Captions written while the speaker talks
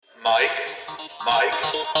Mike,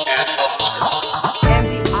 and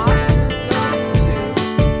Oscar.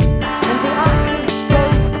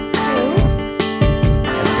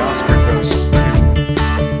 And the Oscar goes to...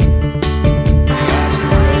 And the Oscar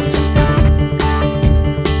goes to...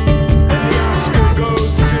 The Oscar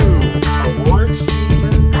goes to... Award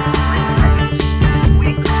season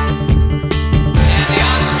Week.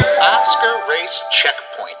 And the Oscar Race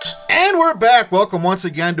Checkpoint. And we're back. Welcome once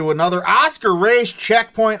again to another Oscar Race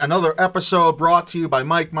Checkpoint, another episode brought to you by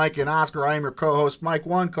Mike, and Oscar. I am your co-host, Mike.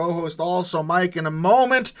 One co-host also, Mike. In a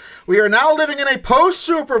moment, we are now living in a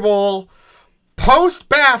post-Super Bowl,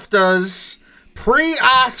 post-BAFTAs,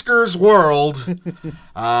 pre-Oscars world.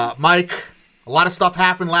 Mike, a lot of stuff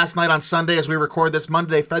happened last night on Sunday as we record this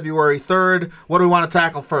Monday, February 3rd. What do we want to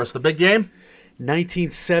tackle first? The big game?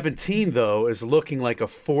 1917, though, is looking like a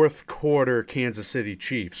fourth quarter Kansas City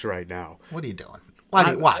Chiefs right now. What are you doing?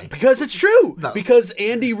 Why? Because it's true. No. Because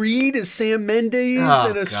Andy Reid is Sam Mendes in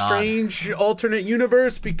a God. strange alternate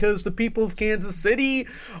universe. Because the people of Kansas City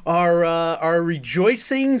are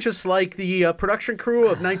rejoicing, just like the production crew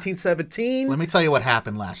of 1917. Let me tell you what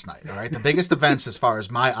happened last night, all right? The biggest events as far as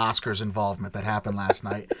my Oscars involvement that happened last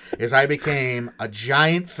night is I became a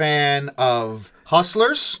giant fan of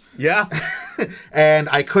Hustlers, Yeah. and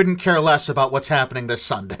I couldn't care less about what's happening this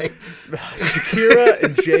Sunday. Shakira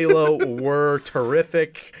and J-Lo were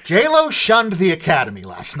terrific. J-Lo shunned the Academy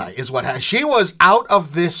last night, is what happened. She was out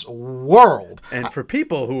of this world. And for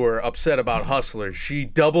people who are upset about Hustlers, she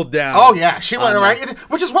doubled down. Oh, yeah, she went on right,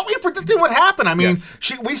 which is what we predicted would happen. I mean, Yes.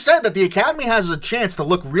 we said that the Academy has a chance to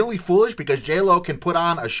look really foolish because J-Lo can put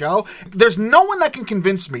on a show. There's no one that can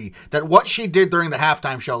convince me that what she did during the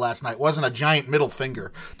halftime show last night wasn't a giant middle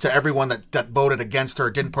finger to everyone that voted against her,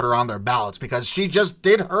 didn't put her on their ballots, because she just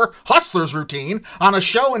did her Hustlers routine on a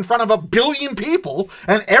show in front of 1 billion people,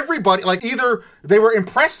 and everybody, like, either they were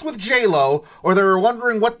impressed with J-Lo or they were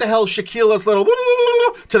wondering what the hell Shaquilla's little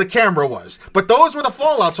to the camera was. But those were the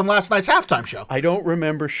fallouts from last night's halftime show. I don't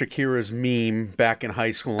remember Shakira's meme back in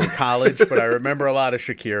high school and college, but I remember a lot of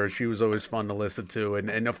Shakira. She was always fun to listen to.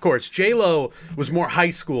 And of course, J-Lo was more high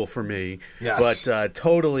school for me, Yes. but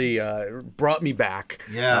totally brought me back,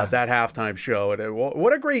 Yeah. that halftime show. And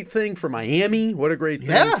what a great thing for Miami. What a great thing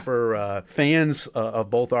Yeah. for fans of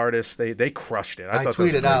both artists. They crushed it. I thought that was a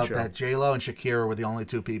tweeted great out show. that J-Lo and Shakira were the only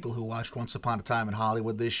two people who watched Once Upon a Time in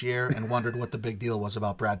Hollywood this year and wondered what the big deal was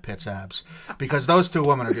about Brad Pitt's abs. Because those two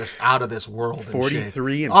women are just out of this world. in shape.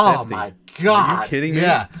 43 and 50. Oh, my God. Are you kidding me?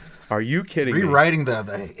 Yeah. Are you kidding me? Rewriting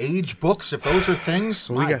the age books, if those are things.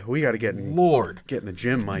 We got to get in the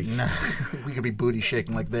gym, Mike. We could be booty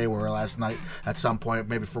shaking like they were last night at some point,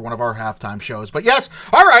 maybe for one of our halftime shows. But yes,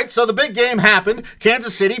 all right, so the big game happened.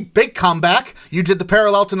 Kansas City, big comeback. You did the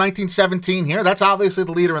parallel to 1917 here. That's obviously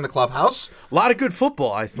the leader in the clubhouse. A lot of good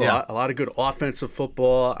football, I thought. Yeah. A lot of good offensive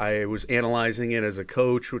football. I was analyzing it as a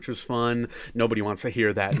coach, which was fun. Nobody wants to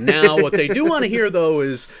hear that now. What they do want to hear, though,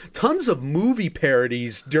 is tons of movie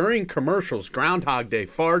parodies during commercials. Groundhog Day,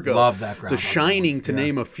 Fargo, Love that Groundhog The Shining, Day. to Yeah.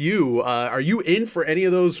 name a few. Are you in for any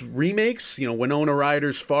of those remakes? You know, Winona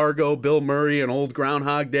Ryder's Fargo, Bill Murray, an old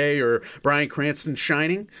Groundhog Day, or Bryan Cranston's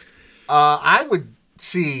Shining? I would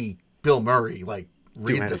see Bill Murray, like,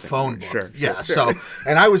 read the anything. phone book. Sure, Yeah, so,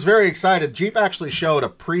 and I was very excited. Jeep actually showed a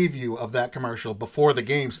preview of that commercial before the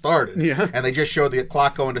game started. Yeah. And they just showed the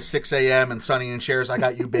clock going to 6 a.m. and Sonny and Cher's I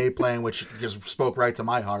Got You Babe playing, which just spoke right to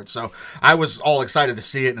my heart. So I was all excited to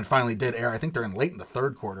see it, and it finally did air. I think they're late in the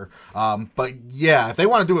third quarter. But yeah, if they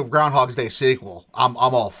want to do a Groundhog's Day sequel, I'm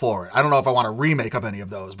all for it. I don't know if I want a remake of any of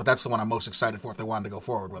those, but that's the one I'm most excited for if they wanted to go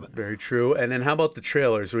forward with it. Very true. And then how about the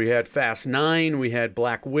trailers? We had Fast 9, we had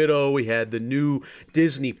Black Widow, we had the new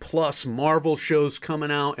Disney Plus Marvel shows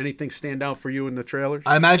coming out. Anything stand out for you in the trailers?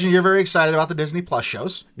 I imagine you're very excited about the Disney Plus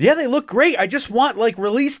shows. Yeah, they look great. I just want like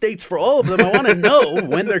release dates for all of them. I want to know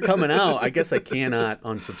when they're coming out. I guess I cannot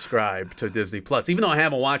unsubscribe to Disney Plus, even though I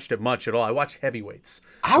haven't watched it much at all. I watched Heavyweights.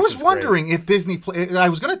 I was wondering if Disney I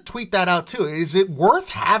was going to tweet that out too. Is it worth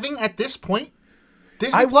having at this point?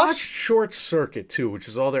 Disney I Plus? watched Short Circuit too, which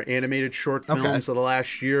is all their animated short films Okay. of the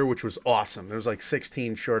last year, which was awesome. There was like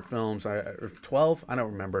 16 short films, or 12, I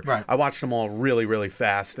don't remember. Right. I watched them all really, really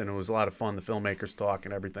fast, and it was a lot of fun. The filmmakers talk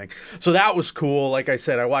and everything, so that was cool. Like I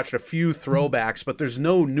said, I watched a few throwbacks, but there's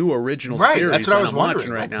no new original Right, series that's what I was I'm wondering.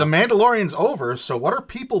 watching right Like, now. The Mandalorian's over, so what are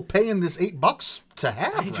people paying this $8 to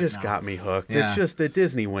have? It right just now? got me hooked. Yeah. It's just that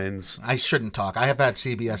Disney wins. I shouldn't talk. I have had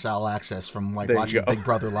CBS All Access from like There you watching go. Big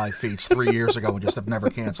Brother live feeds 3 years ago and just have never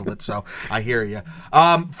canceled it. So I hear you.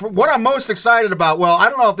 For what I'm most excited about, well, I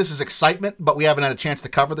don't know if this is excitement, but we haven't had a chance to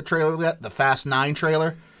cover the trailer yet, the Fast 9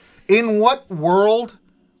 trailer. In what world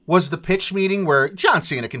was the pitch meeting where John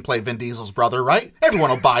Cena can play Vin Diesel's brother, right? Everyone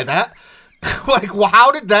will buy that. Like, well,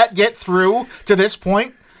 how did that get through to this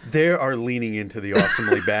point? They are leaning into the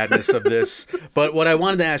awesomely badness of this. But what I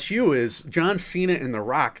wanted to ask you is, John Cena and The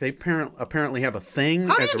Rock, they apparently have a thing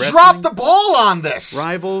How do as you wrestling drop the ball on this?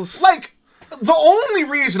 rivals. Like, the only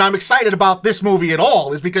reason I'm excited about this movie at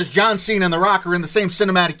all is because John Cena and The Rock are in the same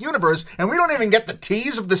cinematic universe, and we don't even get the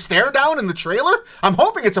tease of the stare down in the trailer. I'm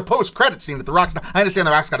hoping it's a post-credit scene that The Rock's... I understand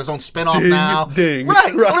The Rock's got his own spin-off Ding, now. ding.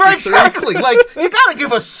 Right, Right. exactly. Like, you gotta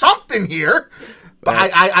give us something here.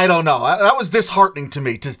 But I don't know. That was disheartening to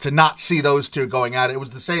me to not see those two going at it. It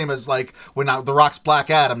was the same as like when The Rock's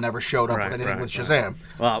Black Adam never showed up with anything with Shazam.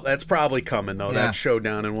 Well, that's probably coming though. Yeah. That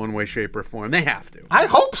showdown in one way, shape, or form. They have to. I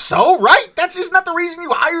hope so, right? Isn't that the reason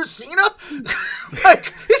you hire Cena?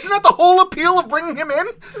 Like, isn't that the whole appeal of bringing him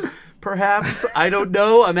in? Perhaps. I don't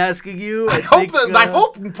know. I'm asking you. I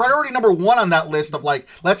hope priority number one on that list of like,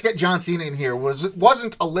 let's get John Cena in here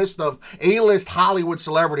wasn't a list of A-list Hollywood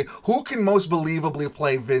celebrity who can most believably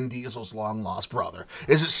play Vin Diesel's long lost brother.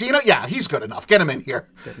 Is it Cena? Yeah, he's good enough. Get him in here.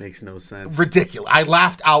 That makes no sense. Ridiculous. I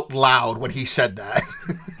laughed out loud when he said that.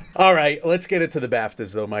 All right, let's get into the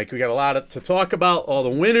BAFTAs, though, Mike. We got a lot to talk about, all the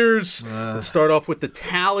winners. Let's start off with the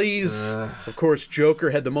tallies. Of course,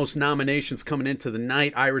 Joker had the most nominations coming into the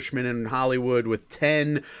night. Irishman in Hollywood with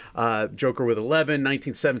 10. Joker with 11.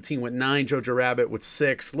 1917 with 9. Jojo Rabbit with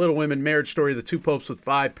 6. Little Women, Marriage Story, The Two Popes with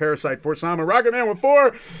 5. Parasite, 4. Simon, Rocketman with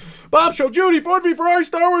 4. Bombshell, Judy, Ford v Ferrari,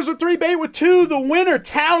 Star Wars with 3. Bait with 2. The winner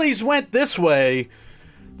tallies went this way.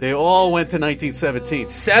 They all went to 1917.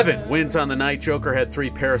 7 wins on the night. Joker had 3.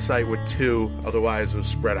 Parasite with 2. Otherwise, it was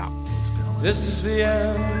spread out. This is the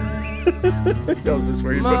end. Is this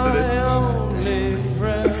where he's putting it in? Only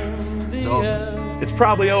friend, It's the over. end. It's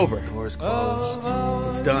probably over. Doors closed.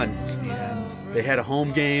 It's done. It's the end. They had a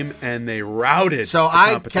home game and they routed So the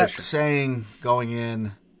I competition. kept saying going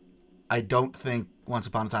in, I don't think Once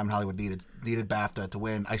Upon a Time in Hollywood needed BAFTA to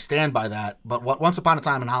win. I stand by that. But what Once Upon a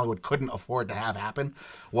Time in Hollywood couldn't afford to have happen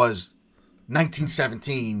was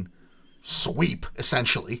 1917 sweep,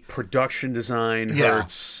 essentially. Production design Yeah.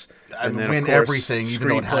 hurts. And then, of win course, everything, even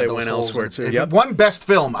though it had screenplay those went holes. elsewhere too. If Yep. it won Best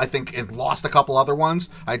Film, I think it lost a couple other ones.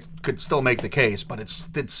 I could still make the case, but it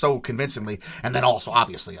did so convincingly. And then also,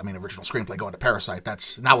 obviously, I mean, original screenplay going to Parasite.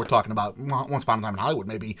 Now we're talking about Once Upon a Time in Hollywood,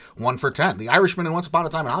 maybe 1 for 10. The Irishman and Once Upon a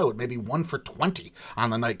Time in Hollywood, maybe 1 for 20 on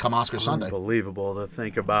the night come Oscar Sunday. Unbelievable to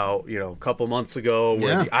think about, a couple months ago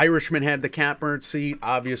where Yeah. The Irishman had the catbird seat.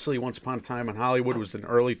 Obviously, Once Upon a Time in Hollywood was an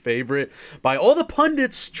early favorite by all the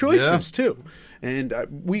pundits' choices, too. And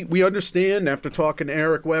we understand after talking to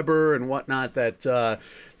Eric Weber and whatnot that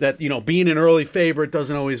being an early favorite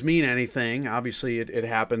doesn't always mean anything. Obviously, it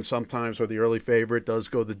happens sometimes where the early favorite does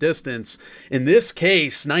go the distance. In this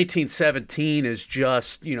case, 1917 is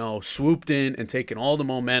just swooped in and taken all the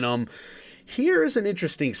momentum. Here is an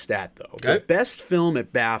interesting stat, though. Okay. The best film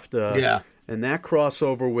at BAFTA, Yeah. and that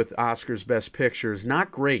crossover with Oscar's Best Picture is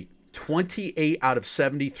not great. 28 out of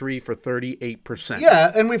 73 for 38%. Yeah,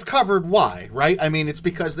 and we've covered why, right? I mean, it's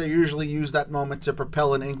because they usually use that moment to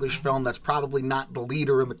propel an English film that's probably not the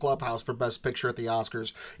leader in the clubhouse for Best Picture at the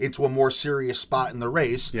Oscars into a more serious spot in the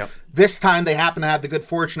race. Yep. This time they happen to have the good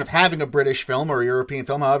fortune of having a British film or a European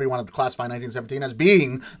film, however you want to classify 1917, as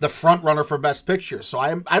being the front runner for Best Picture. So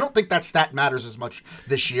I don't think that stat matters as much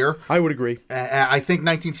this year. I would agree. I think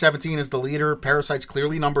 1917 is the leader. Parasite's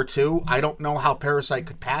clearly number 2. I don't know how Parasite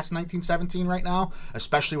could pass 1917 right now,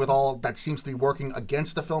 especially with all that seems to be working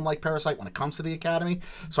against a film like Parasite when it comes to the Academy.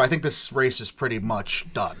 So I think this race is pretty much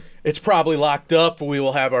done. It's probably locked up. We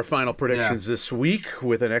will have our final predictions this week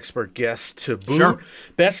with an expert guest to boot. Sure.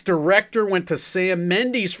 Best director went to Sam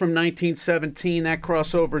Mendes from 1917. That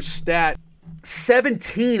crossover stat,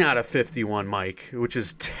 17 out of 51, Mike, which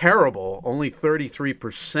is terrible. Only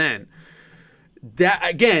 33%. That,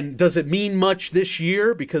 again, does it mean much this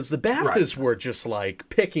year? Because the BAFTAs were just like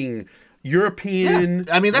picking European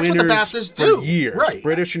Yeah. I mean, that's what the winners BAFTAs for do. years. Right.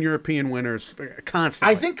 British and European winners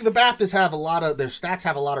constantly. I think the BAFTAs have their stats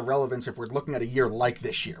have a lot of relevance if we're looking at a year like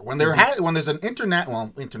this year. When when there's an international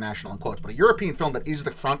in quotes, but a European film that is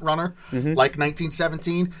the front runner, like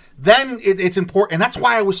 1917, then it's important. And that's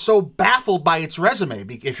why I was so baffled by its resume.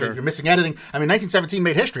 If you're missing editing, I mean, 1917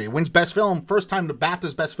 made history. It wins Best Film. First time the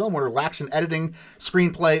BAFTA's Best Film winner lacks an editing,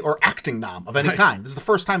 screenplay, or acting nom of any kind. This is the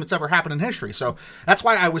first time it's ever happened in history. So that's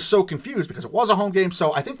why I was so confused, because it was a home game.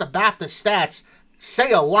 So I think the BAFTA stats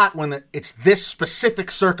say a lot when it's this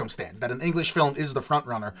specific circumstance that an English film is the front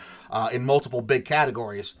runner in multiple big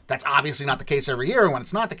categories. That's obviously not the case every year, and when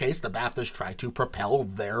it's not the case, the BAFTAs try to propel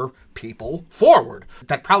their people forward.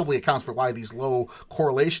 That probably accounts for why these low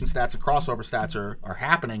correlation stats and crossover stats are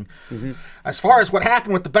happening. Mm-hmm. As far as what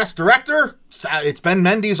happened with the best director, it's been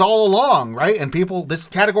Mendes all along, right? And this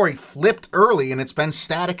category flipped early, and it's been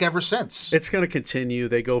static ever since. It's going to continue.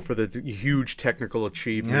 They go for the huge technical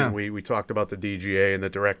achievement. Yeah. We talked about the DGA and the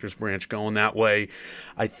director's branch going that way.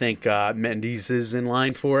 I think Mendes is in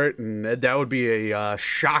line for it, and that would be a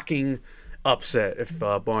shocking upset if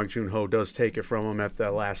Bong Joon-ho does take it from him at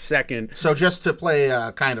the last second. So just to play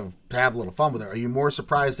to have a little fun with it, are you more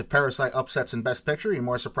surprised if Parasite upsets in Best Picture, or are you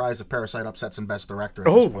more surprised if Parasite upsets in Best Director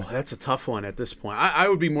at this point? That's a tough one at this point. I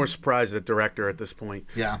would be more surprised at Director at this point.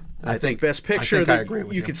 Yeah. I think Best Picture, I agree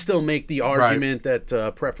with you could still make the argument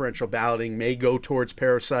that preferential balloting may go towards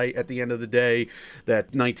Parasite at the end of the day, that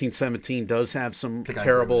 1917 does have some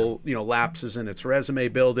terrible lapses in its resume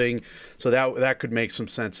building, so that could make some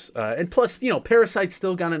sense. And plus, Parasite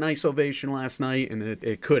still got a nice ovation last night, and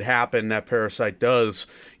it could happen that Parasite does,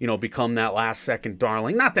 become that last second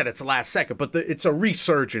darling. Not that it's the last second, but it's a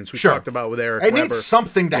resurgence we talked about with Eric Weber. It needs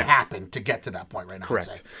something to happen to get to that point right now.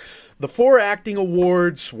 Correct. The 4 acting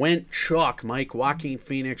awards went chalk. Mike, Joaquin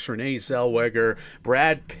Phoenix, Renee Zellweger,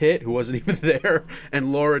 Brad Pitt, who wasn't even there,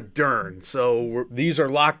 and Laura Dern. So these are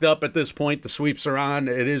locked up at this point. The sweeps are on.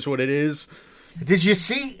 It is what it is. Did you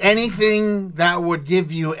see anything that would give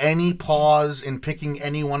you any pause in picking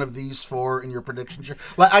any one of these 4 in your prediction?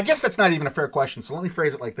 Well, I guess that's not even a fair question, so let me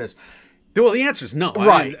phrase it like this. Well, the answer is no.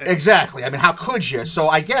 Right, exactly. I mean, how could you? So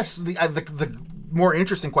I guess the more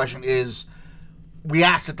interesting question is, we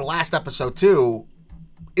asked at the last episode, too,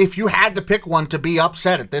 if you had to pick one to be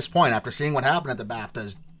upset at this point after seeing what happened at the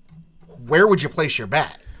BAFTAs, where would you place your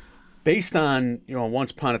bet? Based on, Once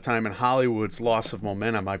Upon a Time in Hollywood's loss of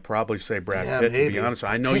momentum, I'd probably say Brad Pitt, to be honest.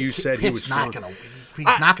 I know you said he was strong. He's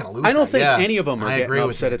not going to lose. I don't think any of them are getting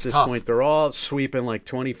upset at this tough. point. They're all sweeping like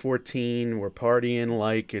 2014. We're partying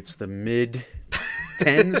like it's the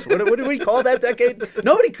mid-10s. What do we call that decade?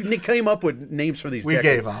 Nobody came up with names for these decades. We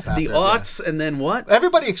gave up after the aughts, and then what?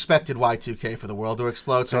 Everybody expected Y2K for the world to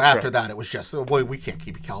explode, so after that it was just, boy, we can't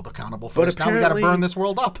keep held accountable for this. Now we got to burn this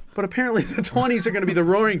world up. But apparently the 20s are going to be the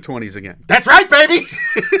roaring 20s again. That's right, baby!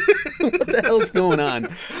 What the hell's going on?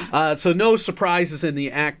 So no surprises in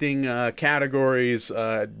the acting categories.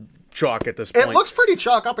 Chalk at this point. It looks pretty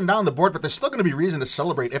chalk up and down the board, but there's still going to be reason to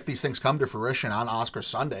celebrate if these things come to fruition on Oscar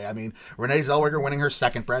Sunday. I mean, Renee Zellweger winning her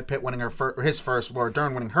second, Brad Pitt winning his first, Laura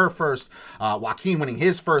Dern winning her first, Joaquin winning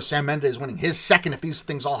his first, Sam Mendes winning his second. If these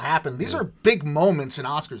things all happen, these are big moments in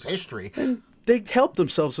Oscars history. And they helped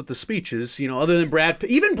themselves with the speeches, other than Brad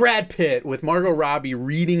Pitt. Even Brad Pitt, with Margot Robbie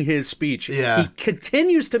reading his speech, he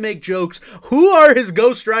continues to make jokes. Who are his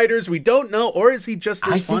ghostwriters? We don't know. Or is he just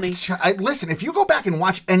this funny? Listen, if you go back and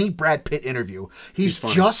watch any Brad Pitt interview, he's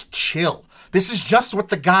just chill. This is just what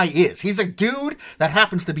the guy is. He's a dude that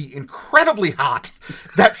happens to be incredibly hot,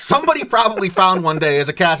 that somebody probably found one day as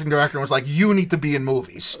a casting director and was like, you need to be in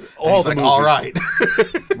movies. All right.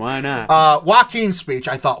 Why not? Joaquin's speech,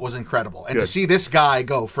 I thought, was incredible. And to see this guy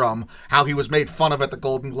go from how he was made fun of at the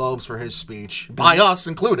Golden Globes for his speech, by us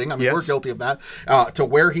including, we're guilty of that, to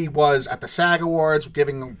where he was at the SAG Awards,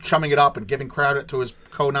 chumming it up and giving credit to his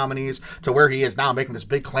co-nominees, to where he is now making this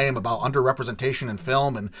big claim about underrepresentation in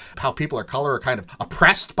film and how people of color are kind of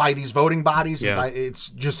oppressed by these voting bodies. Yeah. And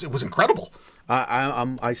it was incredible.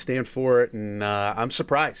 I stand for it, and I'm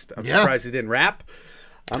surprised. I'm surprised he didn't rap.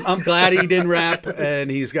 I'm glad he didn't rap, and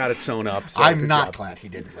he's got it sewn up. So I'm not glad he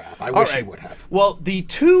didn't rap. I wish he would have. Well, the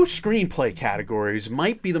 2 screenplay categories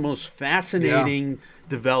might be the most fascinating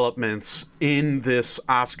developments in this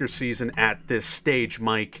Oscar season at this stage,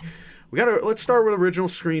 Mike. Let's start with original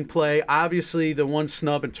screenplay. Obviously, the one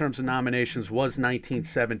snub in terms of nominations was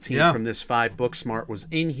 1917 from this 5. Booksmart was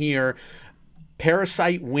in here.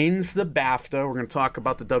 Parasite wins the BAFTA. We're going to talk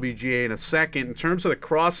about the WGA in a second. In terms of the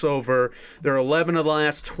crossover, there are 11 of the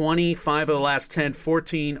last 20, 5 of the last 10,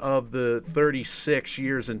 14 of the 36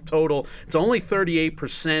 years in total. It's only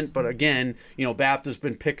 38%, but again, BAFTA's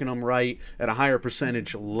been picking them right at a higher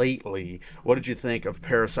percentage lately. What did you think of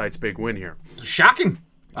Parasite's big win here? Shocking.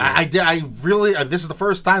 I really, this is the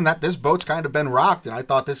first time that this boat's kind of been rocked, and I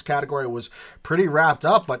thought this category was pretty wrapped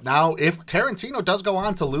up. But now, if Tarantino does go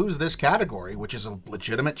on to lose this category, which is a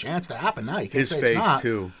legitimate chance to happen now, you can't his say face it's not.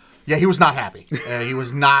 too. Yeah, he was not happy. He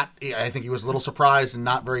was not. I think he was a little surprised and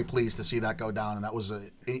not very pleased to see that go down, and that was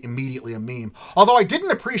immediately a meme. Although I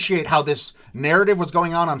didn't appreciate how this narrative was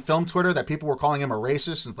going on film Twitter, that people were calling him a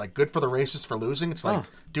racist, and it's like, good for the racist for losing. It's like,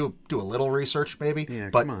 do a little research maybe. Yeah,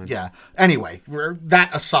 but come on. yeah. Anyway,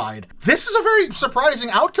 that aside, this is a very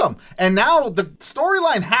surprising outcome, and now the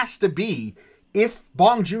storyline has to be, if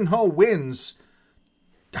Bong Joon-ho wins,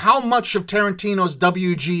 how much of Tarantino's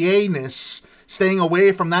WGA-ness, staying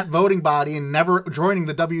away from that voting body and never joining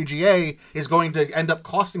the WGA, is going to end up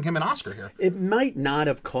costing him an Oscar here. It might not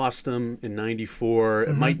have cost him in 94.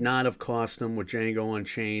 It might not have cost him with Django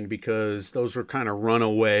Unchained, because those were kind of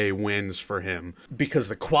runaway wins for him. Because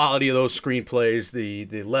the quality of those screenplays,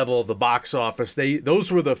 the level of the box office, those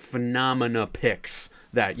were the phenomena picks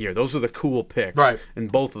that year. Those are the cool picks in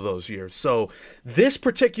both of those years. So this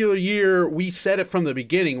particular year, we said it from the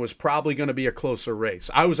beginning, was probably going to be a closer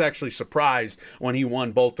race. I was actually surprised when he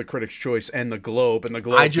won both the Critics' Choice and the Globe. And the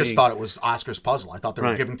Globe, I just thought it was Oscar's puzzle. I thought they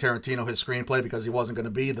were giving Tarantino his screenplay because he wasn't going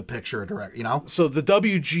to be the picture director, you know? So the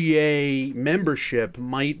WGA membership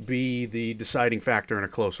might be the deciding factor in a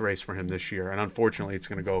close race for him this year. And unfortunately, it's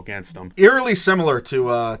going to go against him. Eerily similar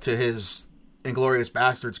to his Inglourious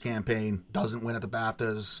Bastards campaign. Doesn't win at the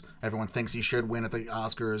BAFTAs. Everyone thinks he should win at the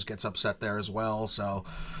Oscars. Gets upset there as well. So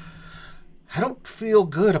I don't feel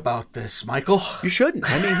good about this, Michael. You shouldn't.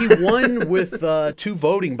 I mean, he won with two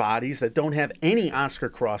voting bodies that don't have any Oscar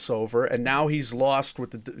crossover, and now he's lost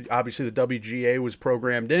with obviously the WGA was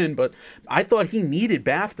programmed in, but I thought he needed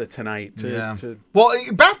BAFTA tonight to well,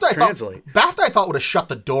 BAFTA translate. I thought would have shut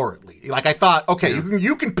the door at least. Like, I thought, okay,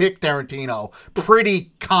 you can pick Tarantino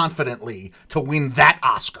pretty confidently to win that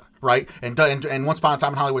Oscar. Right, and Once Upon a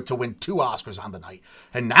Time in Hollywood to win 2 Oscars on the night,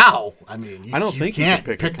 and now, I mean, you can't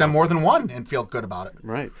pick them more than one and feel good about it.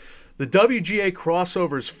 Right. The WGA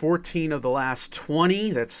crossover is 14 of the last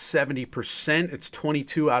 20. That's 70%. It's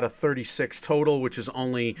 22 out of 36 total, which is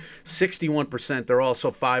only 61%. There are also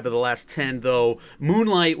 5 of the last 10, though.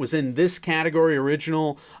 Moonlight was in this category,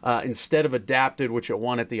 original, instead of adapted, which it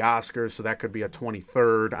won at the Oscars, so that could be a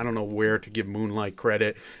 23rd. I don't know where to give Moonlight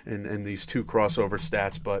credit in these 2 crossover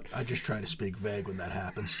stats, but I just try to speak vague when that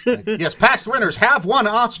happens. Like, yes, past winners have won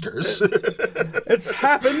Oscars. It's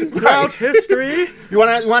happened throughout history. You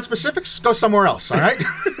want specifics? Go somewhere else, all right?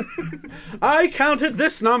 I counted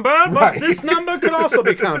this number, but this number could also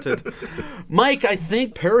be counted. Mike, I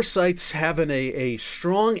think Parasite's having a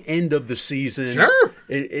strong end of the season. Sure.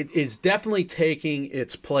 It is definitely taking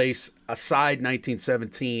its place, aside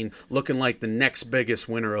 1917, looking like the next biggest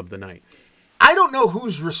winner of the night. I don't know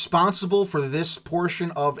who's responsible for this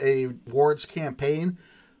portion of a awards campaign.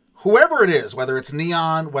 Whoever it is, whether it's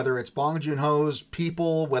Neon, whether it's Bong Joon-ho's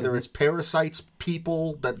people, whether it's Parasite's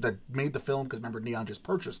people that made the film, because remember, Neon just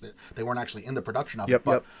purchased it. They weren't actually in the production of it.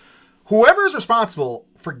 But whoever is responsible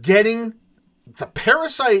for getting the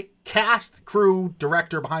Parasite cast, crew,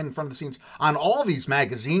 director behind in front of the scenes on all these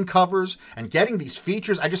magazine covers and getting these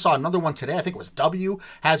features. I just saw another one today. I think it was W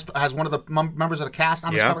has one of the members of the cast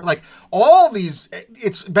on this cover. Like, all these,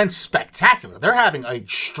 it's been spectacular. They're having a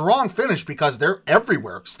strong finish because they're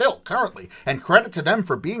everywhere still currently, and credit to them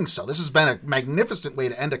for being so. This has been a magnificent way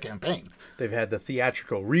to end a campaign. They've had the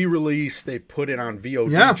theatrical re-release. They've put it on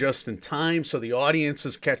VOD just in time, so the audience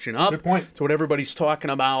is catching up to what everybody's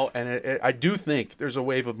talking about. And I do think there's a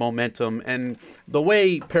wave of momentum. And the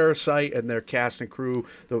way Parasite and their cast and crew,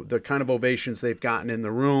 the kind of ovations they've gotten in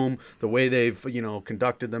the room, the way they've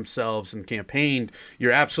conducted themselves and campaigned,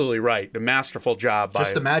 you're absolutely right. The masterful job.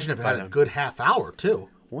 Just imagine if it had a good half hour too.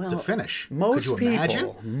 To finish. Most Could you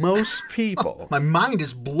imagine? Most people. My mind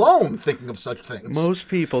is blown thinking of such things. Most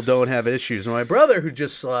people don't have issues. My brother, who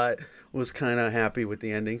just saw it, was kind of happy with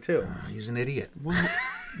the ending, too. He's an idiot.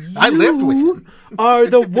 I lived with him. Are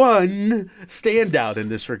the one standout in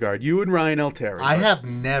this regard. You and Ryan L. Terry. I have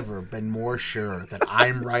never been more sure that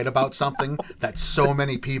I'm right about something that so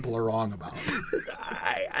many people are wrong about.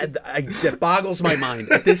 It boggles my mind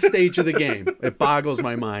at this stage of the game. It boggles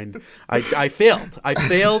my mind. I failed. I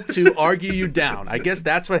failed to argue you down. I guess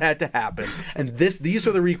that's what had to happen. And these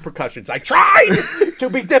are the repercussions. I tried to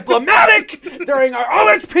be diplomatic during our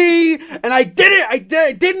OSP, and I did it.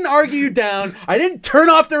 I didn't argue you down. I didn't turn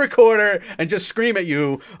off the recorder and just scream at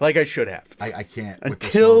you like I should have. I can't.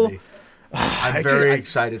 I'm very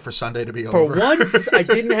excited for Sunday to be For over. once, I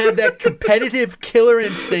didn't have that competitive killer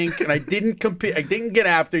instinct, and I didn't compete. I didn't get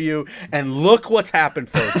after you. And look what's happened,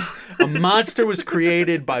 folks. A monster was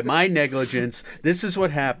created by my negligence. This is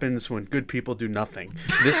what happens when good people do nothing.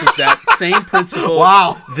 This is that same principle.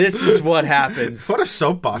 Wow. This is what happens. What a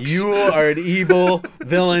soapbox. You are an evil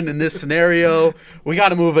villain in this scenario. We got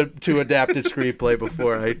to move it to adapted screenplay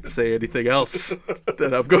before I say anything else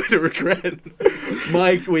that I'm going to regret.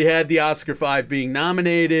 Mike, we had the Oscar 5 being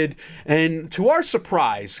nominated, and to our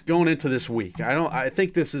surprise, going into this week, I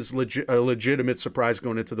think this is a legitimate surprise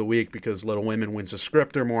going into the week because Little Women wins a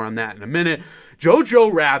scripter. More on that in a minute.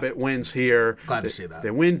 Jojo Rabbit wins here. Glad to see that.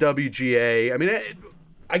 They win WGA. I mean,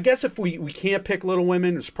 I guess if we can't pick Little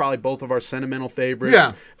Women, it's probably both of our sentimental favorites.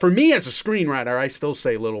 Yeah. For me as a screenwriter, I still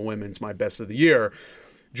say Little Women's my best of the year.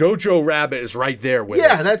 Jojo Rabbit is right there with it.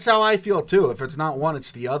 Yeah, that's how I feel too. If it's not one,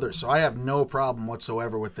 it's the other. So I have no problem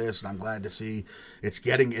whatsoever with this, and I'm glad to see it's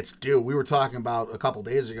getting its due. We were talking about a couple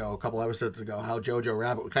episodes ago, how Jojo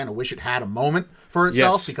Rabbit, we kind of wish it had a moment for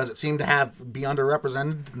itself because it seemed to be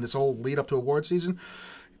underrepresented in this whole lead up to award season.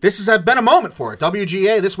 This has been a moment for it.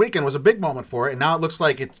 WGA this weekend was a big moment for it, and now it looks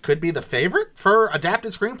like it could be the favorite for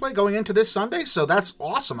adapted screenplay going into this Sunday, so that's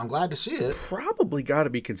awesome. I'm glad to see it. Probably got to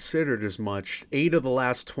be considered as much. 8 of the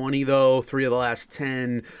last 20, though, 3 of the last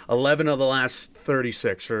 10, 11 of the last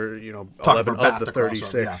 36, or, 11 of the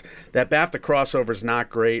 36. Yeah. That BAFTA crossover is not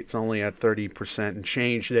great. It's only at 30% and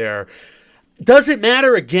change there. Does it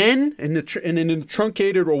matter again in an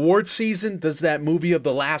truncated award season? Does that movie of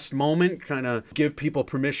the last moment kind of give people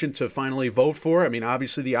permission to finally vote for it? I mean,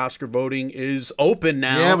 obviously the Oscar voting is open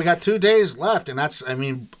now. Yeah, we got 2 days left, and this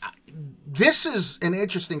is an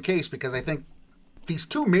interesting case because I think these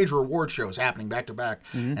 2 major award shows happening back to back,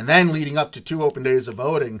 and then leading up to 2 open days of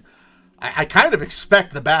voting, I kind of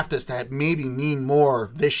expect the BAFTAs to maybe mean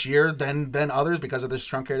more this year than others because of this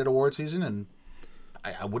truncated award season, and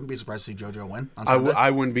I wouldn't be surprised to see JoJo win on Sunday. I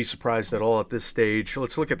wouldn't be surprised at all at this stage.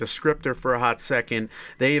 Let's look at the scripter for a hot second.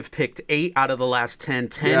 They have picked 8 out of the last 10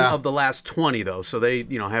 of the last 20, though. So they,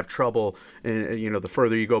 have trouble, the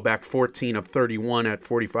further you go back, 14 of 31 at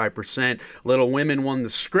 45%. Little Women won the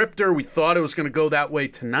scripter. We thought it was going to go that way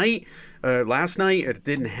tonight. Last night, it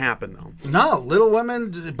didn't happen, though. No, Little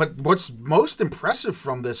Women, but what's most impressive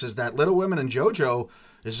from this is that Little Women and JoJo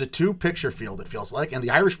is a 2-picture field, it feels like, and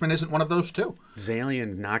The Irishman isn't one of those 2.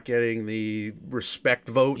 Zalian not getting the respect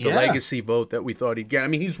vote, the legacy vote that we thought he'd get. I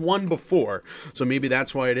mean, he's won before, so maybe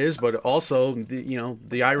that's why it is. But also,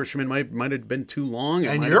 The Irishman might have been too long.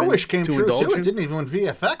 And your wish came true too. It didn't even win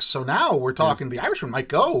VFX, so now we're talking The Irishman might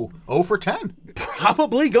go 0 for 10.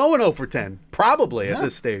 Probably going 0 for 10. Probably at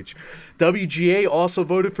this stage. WGA also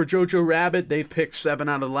voted for Jojo Rabbit. They've picked 7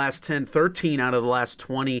 out of the last 10, 13 out of the last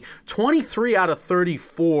 20, 23 out of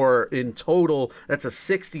 34 in total. That's a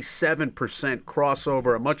 67%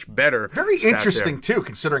 crossover, a much better Very stat interesting, there. too,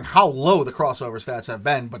 considering how low the crossover stats have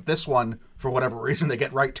been. But this one, for whatever reason, they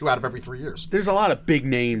get right 2 out of every 3 years. There's a lot of big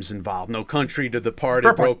names involved. No Country to the Party,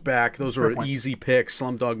 Fair point. Brokeback. Those were easy picks.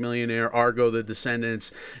 Slumdog Millionaire, Argo, The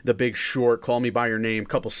Descendants, The Big Short, Call Me By Your Name.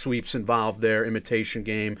 Couple sweeps involved there. Imitation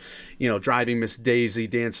Game. Driving Miss Daisy,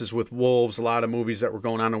 Dances with Wolves. A lot of movies that were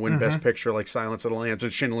going on to win Best Picture, like Silence of the Lambs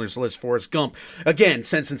and Schindler's List, Forrest Gump. Again,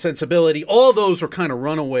 Sense and Sensibility. All those were kind of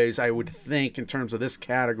runaways, I would think, in terms of this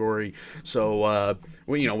category. So,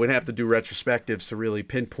 we'd have to do retrospectives to really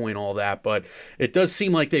pinpoint all that. But it does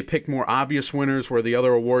seem like they picked more obvious winners where the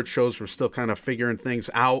other award shows were still kind of figuring things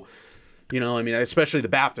out. Especially the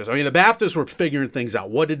BAFTAs. The BAFTAs were figuring things out.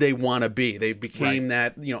 What did they want to be? They became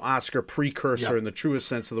that, Oscar precursor in the truest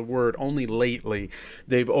sense of the word only lately.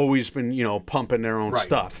 They've always been, pumping their own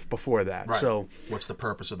stuff before that. Right. So what's the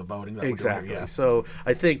purpose of the voting? That exactly. We're doing? Yeah. So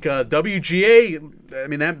I think WGA,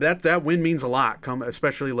 that win means a lot,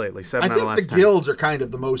 especially lately. 7 out of the last 10. I think the guilds are kind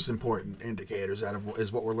of the most important indicators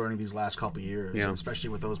is what we're learning these last couple of years, especially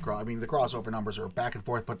with those. The crossover numbers are back and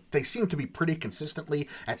forth, but they seem to be pretty consistently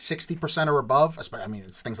at 60% or above.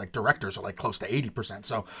 It's things like directors are like close to 80%.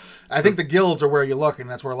 So I think the guilds are where you look, and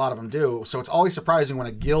that's where a lot of them do. So it's always surprising when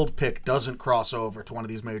a guild pick doesn't cross over to one of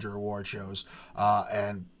these major award shows.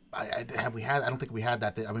 And I don't think we had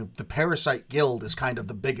that. The Parasite Guild is kind of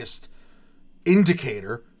the biggest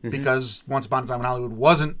indicator because Once Upon a Time in Hollywood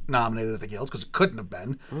wasn't nominated at the Guilds because it couldn't have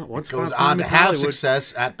been. Once it Upon a goes Time on to in have Hollywood,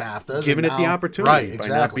 success at BAFTAs. Giving and it the now- opportunity right, by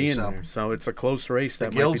exactly. not being so, there. So it's a close race.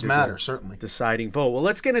 That Guilds might be matter, certainly. deciding vote. Well,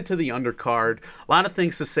 let's get into the undercard. A lot of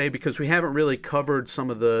things to say because we haven't really covered some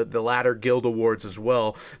of the latter Guild Awards as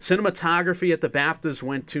well. Cinematography at the BAFTAs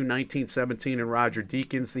went to 1917 and Roger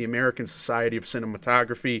Deakins. The American Society of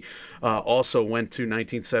Cinematography also went to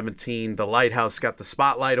 1917. The Lighthouse got the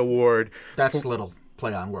Spotlight Award. That's a little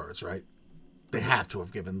play on words, right? They have to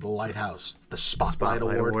have given the Lighthouse the Spotlight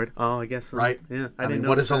Award. Oh, I guess so. Right? Yeah, I didn't mean, know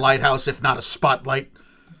what is a that. lighthouse if not a spotlight?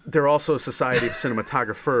 They're also a society of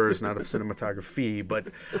cinematographers, not of cinematography. But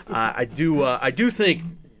I do think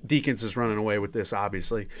Deakins is running away with this.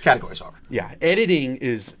 Obviously, Categories over. yeah. Editing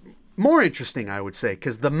is more interesting, I would say,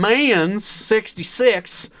 because the man's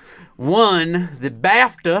 66 won the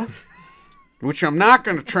BAFTA, which I'm not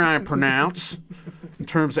going to try and pronounce. In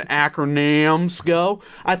terms of acronyms go,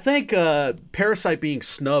 I think Parasite being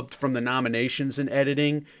snubbed from the nominations in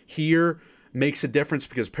editing here makes a difference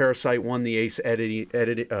because Parasite won the Ace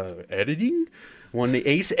editing, won the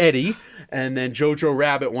Ace Eddie, and then Jojo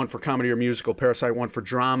Rabbit won for comedy or musical. Parasite won for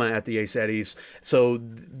drama at the Ace Eddies, so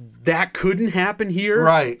that couldn't happen here.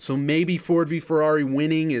 Right. So maybe Ford v Ferrari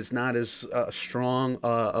winning is not as strong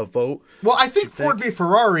a vote. Well, I think Ford v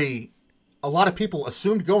Ferrari, a lot of people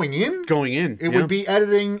assumed going in It would be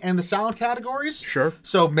editing and the sound categories. Sure.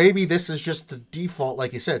 So maybe this is just the default,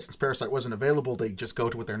 like you said, since Parasite wasn't available, they just go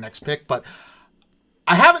to with their next pick. But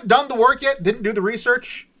I haven't done the work yet, didn't do the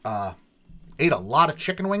research. Ate a lot of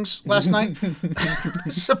chicken wings last night.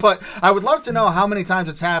 But I would love to know how many times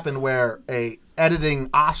it's happened where a editing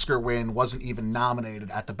Oscar win wasn't even nominated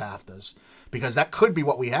at the BAFTAs. Because that could be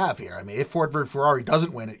what we have here. I mean, if Ford v Ferrari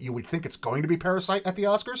doesn't win it, you would think it's going to be Parasite at the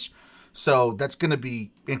Oscars. So that's going to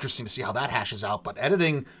be interesting to see how that hashes out. But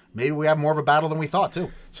editing, maybe we have more of a battle than we thought,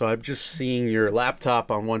 too. So I'm just seeing your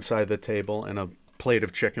laptop on one side of the table and a plate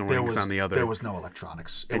of chicken wings on the other. There was no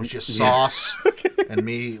electronics. It was just sauce and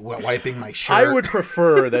me wiping my shirt. I would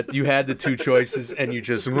prefer that you had the two choices and you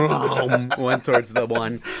just went towards the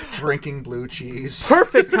one. Drinking blue cheese.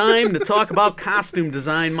 Perfect time to talk about costume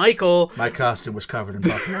design. Michael, My costume was covered in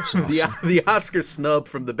buffalo sauce. the Oscar snub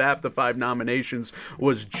from the BAFTA 5 nominations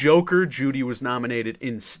was Joker. Judy was nominated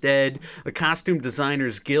instead. The Costume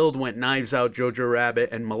Designers Guild went Knives Out, Jojo Rabbit,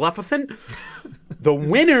 and Maleficent. The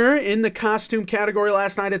winner in the costume category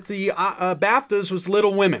last night at the BAFTAs was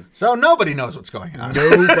Little Women. So nobody knows what's going on.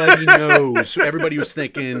 Nobody knows. Everybody was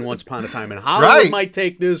thinking Once Upon a Time in Hollywood Right. might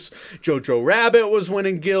take this. Jojo Rabbit was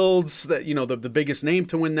winning guilds. That the biggest name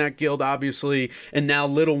to win that guild, obviously. And now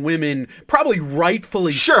Little Women, probably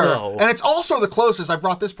rightfully Sure. so. And it's also the closest, I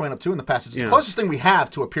brought this point up too in the past, it's Yeah. the closest thing we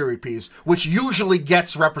have to a period piece, which usually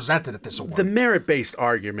gets represented at this award. The merit-based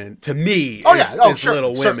argument, to me, Oh, is, yeah. Oh, is sure,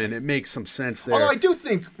 Little certainly. Women. It makes some sense there. Although I do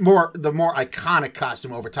think the more iconic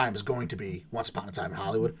costume over time is going to be Once Upon a Time in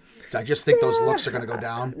Hollywood. I just think those looks are going to go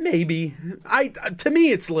down. Maybe. To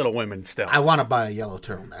me, it's Little Women still. I want to buy a yellow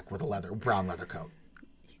turtleneck with a brown leather coat.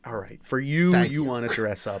 All right. For you, Thank you you. want to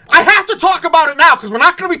dress up. I have to talk about it now because we're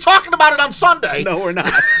not going to be talking about it on Sunday. No, we're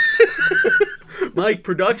not. Mike,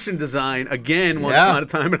 production design, again, Once Yeah. Upon a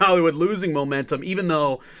Time in Hollywood, losing momentum, even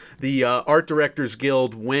though the Art Directors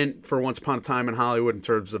Guild went for Once Upon a Time in Hollywood in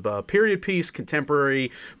terms of period piece.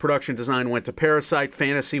 Contemporary production design went to Parasite.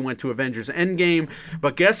 Fantasy went to Avengers Endgame.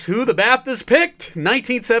 But guess who the BAFTAs picked?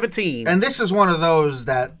 1917. And this is one of those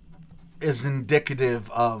that is indicative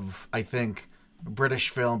of, I think, British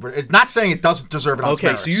film. It's not saying it doesn't deserve it on its Okay,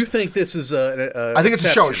 merits. so you think this is a I think it's a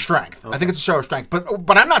show of exception. strength. I think it's a show of strength. But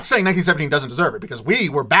I'm not saying 1917 doesn't deserve it because we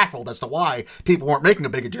were baffled as to why people weren't making a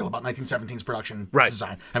big a deal about 1917's production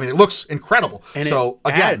design. I mean, it looks incredible. And so it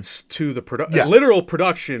again, adds to the Yeah. literal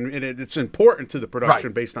production, and it's important to the production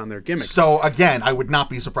Right. based on their gimmick. so again, I would not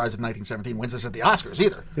be surprised if 1917 wins this at the Oscars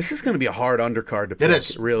either. This is going to be a hard undercard to pick. is.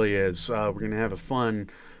 It really is. We're going to have a fun,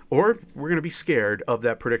 or we're going to be scared of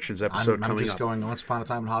that predictions episode I'm coming just up. going Once Upon a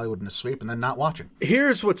Time in Hollywood in a sweep and then not watching.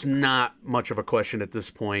 Here's what's not much of a question at this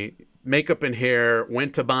point. Makeup and hair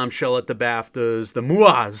went to Bombshell at the BAFTAs. The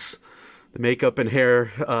MUAs, the Makeup and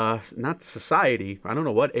Hair, not Society. I don't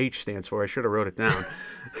know what H stands for. I should have wrote it down.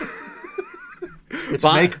 It's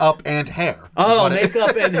makeup and hair. Oh,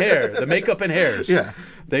 Makeup and Hair. The Makeup and Hairs. Yeah.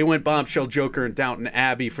 They went Bombshell, Joker, and Downton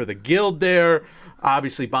Abbey for the guild there.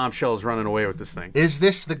 Obviously, Bombshell is running away with this thing. Is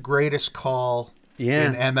this the greatest call Yeah.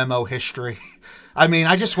 in MMO history? I mean,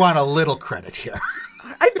 I just want a little credit here.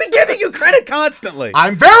 I've been giving you credit constantly.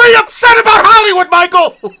 I'm very upset about Hollywood,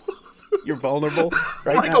 Michael! You're vulnerable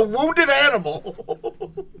right like now. a wounded animal.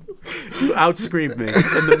 You outscreamed me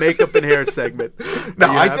in the Makeup and Hair segment. No,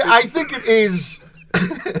 Are you I happy? think it is.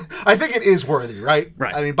 I think it is worthy, right?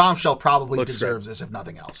 Right. I mean, Bombshell probably Looks deserves this, if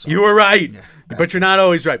nothing else. So You were right, but you're not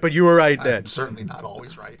always right. But you were right then. I'm certainly not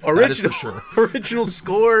always right. That is for sure. Original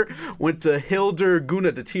score went to Hildur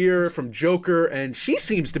Guðnadóttir from Joker, and she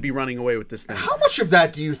seems to be running away with this thing. How much of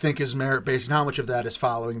that do you think is merit-based, and how much of that is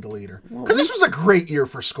following the leader? Because this was a great year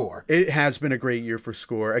for score. It has been a great year for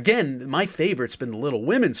score. Again, my favorite's been the Little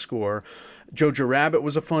Women score. Jojo Rabbit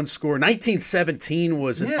was a fun score. 1917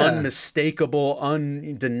 was an unmistakable,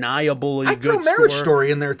 undeniably I good threw Marriage score.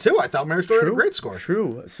 Story in there, too. I thought Marriage Story had a great score.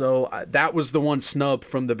 True. So that was the one snub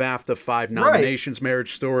from the BAFTA 5 nominations,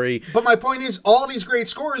 Marriage Story. But my point is, all these great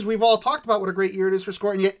scores, we've all talked about what a great year it is for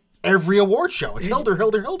score, and yet every award show, it's Hildur.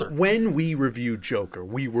 When we reviewed Joker,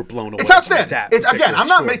 we were blown away. It's outstanding. By that It's again, I'm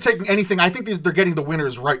not score. taking anything. I think they're getting the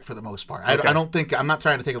winners right for the most part. I don't think I'm not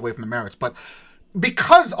trying to take it away from the merits, but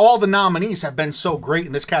because all the nominees have been so great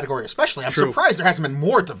in this category, especially, I'm surprised there hasn't been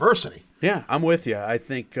more diversity. Yeah, I'm with you. I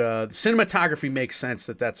think cinematography makes sense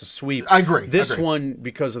that's a sweep. I agree. This one,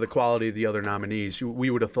 because of the quality of the other nominees, we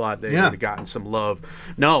would have thought they would have gotten some love.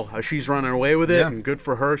 No, she's running away with it, and good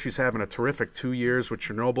for her. She's having a terrific 2 years with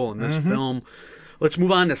Chernobyl in this film. Let's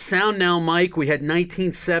move on to sound now, Mike. We had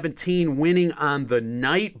 1917 winning on the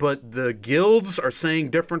night, but the guilds are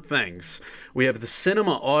saying different things. We have the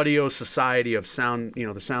Cinema Audio Society of Sound,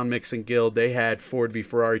 the Sound Mixing Guild. They had Ford v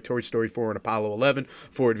Ferrari, Toy Story 4, and Apollo 11.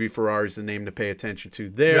 Ford v Ferrari is the name to pay attention to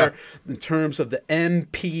there. In terms of the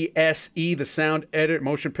MPSE, the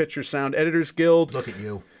Motion Picture Sound Editors Guild. Look at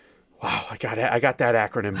you. Wow, I got that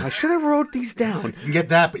acronym. I should have wrote these down. You can get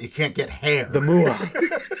that, but you can't get hair. The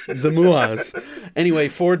MUAs. Anyway,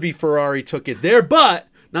 Ford v Ferrari took it there, but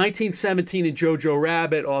 1917 and Jojo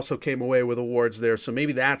Rabbit also came away with awards there, so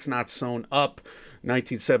maybe that's not sewn up.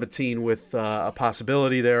 1917 with a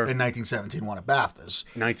possibility there. In 1917 won at BAFTAs.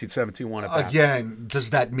 1917 won at BAFTAs. Again, does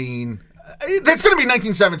that mean... That's going to be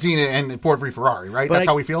 1917 and Ford v Ferrari, right? That's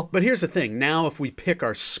how we feel? But here's the thing. Now if we pick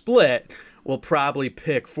our split... We'll probably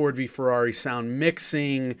pick Ford v Ferrari sound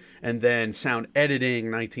mixing and then sound editing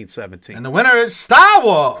 1917. And the winner is Star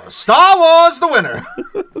Wars. Star Wars, the winner.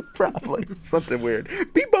 Probably. Something weird.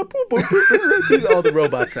 Beep, bop, boop, boop, boop, boop. All the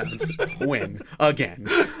robot sounds win again.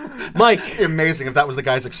 Mike. Amazing if that was the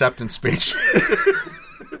guy's acceptance speech.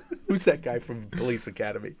 Who's that guy from Police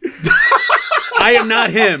Academy? I am not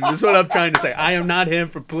him. Is what I'm trying to say. I am not him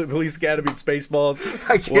from Police Academy and Spaceballs.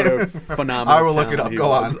 I can't What a remember. phenomenal I will look it talent up. he Go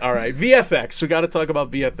was. on. All right. VFX. We got to talk about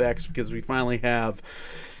VFX because we finally have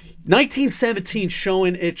 1917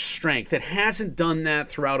 showing its strength. It hasn't done that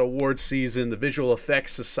throughout award season. The Visual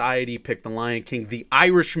Effects Society picked The Lion King, The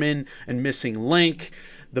Irishman, and Missing Link.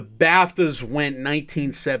 The BAFTAs went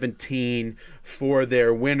 1917 for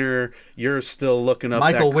their winner. You're still looking up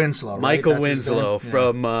Michael Winslow, right? Michael That's his Winslow name?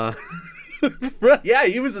 from... yeah,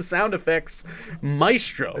 he was a sound effects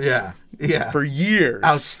maestro. Yeah. For years.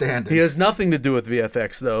 Outstanding. He has nothing to do with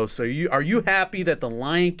VFX though. So are you happy that The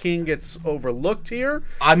Lion King gets overlooked here?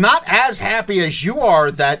 I'm not as happy as you are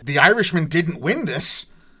that The Irishman didn't win this.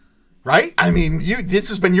 Right? I mean, this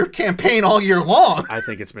has been your campaign all year long. I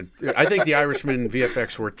think The Irishman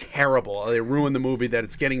VFX were terrible. They ruined the movie. That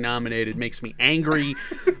it's getting nominated makes me angry.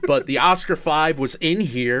 But the Oscar 5 was in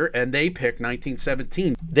here, and they picked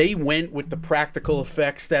 1917. They went with the practical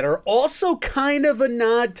effects that are also kind of a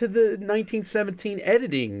nod to the 1917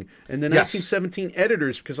 editing and the 1917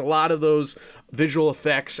 editors, because a lot of those visual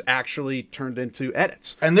effects actually turned into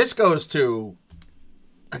edits. And this goes to,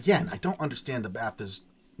 again, I don't understand the BAFTA's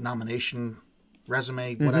nomination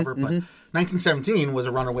resume, whatever, but 1917 was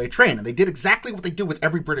a runaway train, and they did exactly what they do with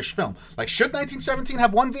every British film. Like, should 1917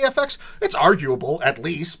 have won VFX? It's arguable, at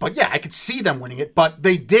least, but yeah, I could see them winning it, but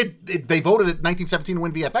they voted at 1917 to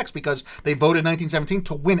win VFX because they voted 1917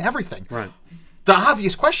 to win everything. Right. The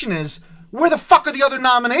obvious question is, where the fuck are the other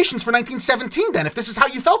nominations for 1917 then, if this is how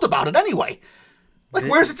you felt about it anyway? Like,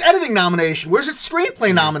 where's its editing nomination? Where's its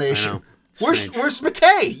screenplay nomination? Where's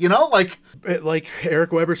McKay? Like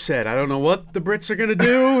Eric Weber said, I don't know what the Brits are going to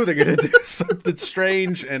do. They're going to do something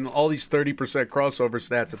strange, and all these 30% crossover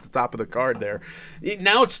stats at the top of the card there.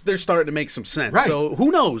 Now they're starting to make some sense. Right. So who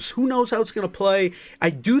knows? Who knows how it's going to play? I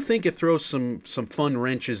do think it throws some fun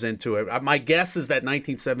wrenches into it. My guess is that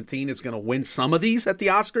 1917 is going to win some of these at the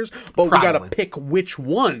Oscars, but we got to pick which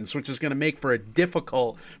ones, which is going to make for a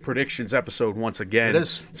difficult predictions episode once again. It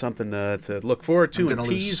is. Something to look forward to I'm and going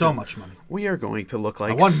to tease. lose so much money. We are going to look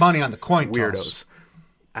like I won money on the coin weirdos. toss.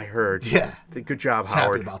 I heard. Yeah. Good job, Happy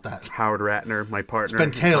Howard. about that. Howard Ratner, my partner. It's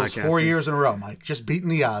been tails in 4 podcasting. years in a row, Mike. Just beating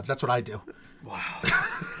the odds. That's what I do.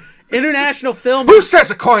 International film. Who says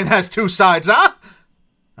a coin has two sides, huh?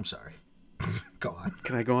 I'm sorry. Go on.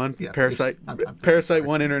 Can I go on? Yeah, Parasite. please. I'm Parasite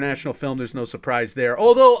won international film. There's no surprise there.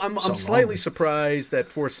 Although I'm slightly lonely. surprised that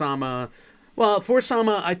For Sama. Well, For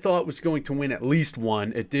Sama, I thought was going to win at least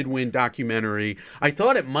one. It did win documentary. I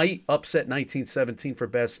thought it might upset 1917 for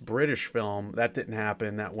best British film. That didn't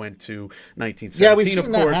happen. That went to 1917. Yeah, we've seen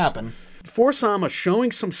of that course. happen. For Sama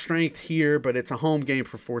showing some strength here, but it's a home game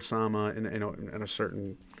for For Sama in a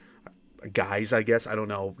certain guise, I guess. I don't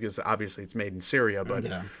know, because obviously it's made in Syria, but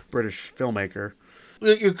British filmmaker.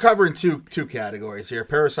 You're covering two categories here.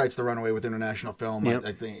 Parasite's the runaway with international film. Yep.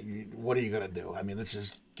 I think, what are you going to do? I mean, this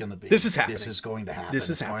is going to be. This is happening. This is going to happen. This is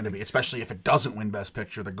It's going to happening. be, especially if it doesn't win Best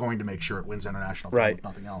Picture. They're going to make sure it wins international film, Right. if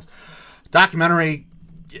nothing else. Documentary.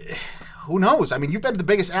 Who knows? I mean, you've been the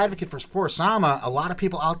biggest advocate for Sama. A lot of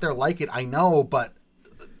people out there like it, I know, but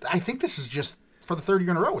I think this is just, for the third year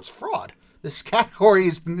in a row, it's fraud. This category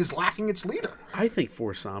is lacking its leader. I think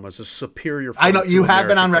For Sama is a superior film. I know to you have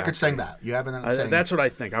been on American record Factory. saying that. You have been on saying That's what I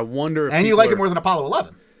think. I wonder if and you people like it are- more than Apollo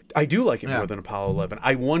 11. I do like it Yeah. more than Apollo 11.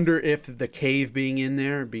 I wonder if The Cave being in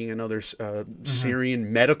there, being another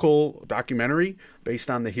Syrian medical documentary based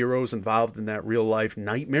on the heroes involved in that real life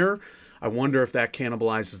nightmare, I wonder if that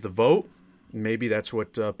cannibalizes the vote. Maybe that's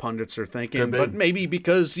what pundits are thinking, Could be. but maybe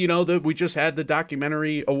because we just had the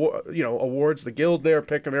documentary awards, the Guild there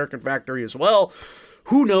picked American Factory as well.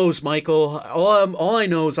 Who knows, Michael? All I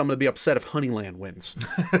know is I'm going to be upset if Honeyland wins.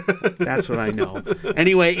 That's what I know.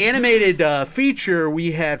 Anyway, animated feature,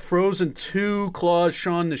 we had Frozen 2, Claus,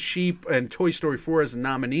 Shaun the Sheep, and Toy Story 4 as the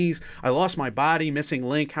nominees. I Lost My Body, Missing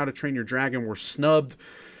Link, How to Train Your Dragon were snubbed.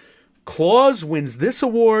 Claus wins this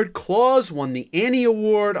award. Claus won the Annie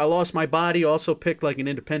Award. I Lost My Body also picked like an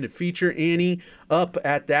independent feature. Annie up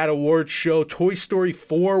at that award show. Toy Story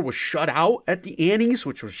 4 was shut out at the Annies,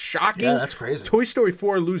 which was shocking. Yeah, that's crazy. Toy Story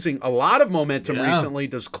 4 losing a lot of momentum Yeah. recently.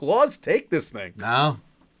 Does Claus take this thing? No.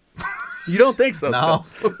 You don't think so? No,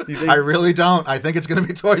 Phil? You think- I really don't. I think it's going to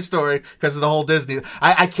be Toy Story because of the whole Disney.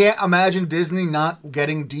 I can't imagine Disney not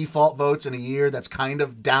getting default votes in a year that's kind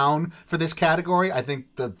of down for this category. I think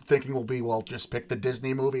the thinking will be, well, just pick the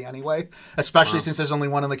Disney movie anyway, especially since there's only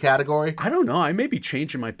one in the category. I don't know. I may be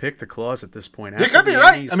changing my pick to Claus at this point. You After could be the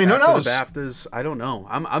right. Emmys, I mean, who after knows? The BAFTAs, I don't know.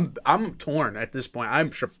 I'm torn at this point.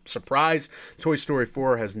 I'm surprised Toy Story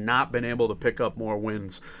 4 has not been able to pick up more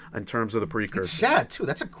wins in terms of the precursors. It's sad, too.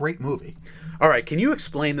 That's a great movie. All right, can you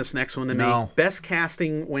explain this next one to me? No. Best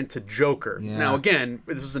casting went to Joker. Yeah. Now, again,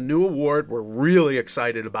 this is a new award. We're really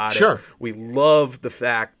excited about Sure. it. We love the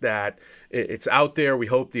fact that it's out there. We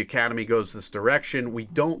hope the Academy goes this direction. We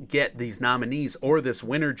don't get these nominees or this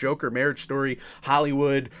winner, Joker, Marriage Story,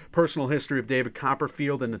 Hollywood, Personal History of David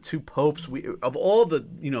Copperfield, and The Two Popes. Of all the,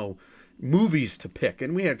 movies to pick,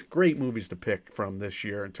 and we had great movies to pick from this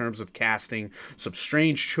year in terms of casting, some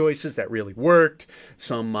strange choices that really worked,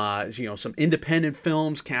 some independent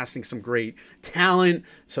films casting some great talent,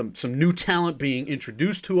 some new talent being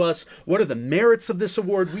introduced to us. What are the merits of this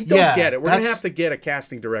award? We don't Yeah, get it. We're gonna that's- have to get a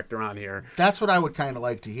casting director on here. That's what I would kind of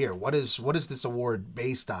like to hear. What is this award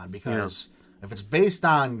based on? Because if it's based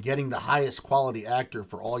on getting the highest quality actor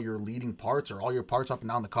for all your leading parts or all your parts up and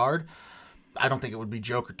down the card, I don't think it would be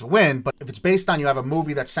Joker to win. But if it's based on you have a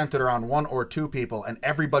movie that's centered around one or two people and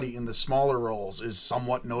everybody in the smaller roles is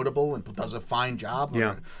somewhat notable and does a fine job,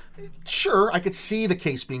 Yeah. sure, I could see the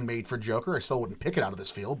case being made for Joker. I still wouldn't pick it out of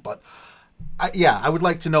this field, but I would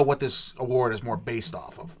like to know what this award is more based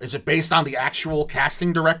off of. Is it based on the actual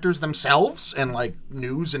casting directors themselves and like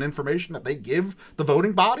news and information that they give the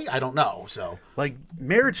voting body? I don't know. So Like,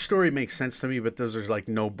 Marriage Story makes sense to me, but those are like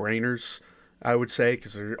no-brainers, I would say,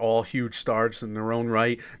 because they're all huge stars in their own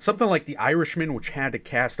right. Something like The Irishman, which had to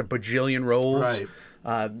cast a bajillion roles. Right.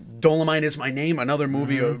 Dolomite Is My Name, another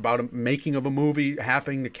movie about a making of a movie,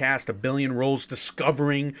 having to cast a billion roles,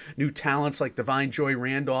 discovering new talents like Divine Joy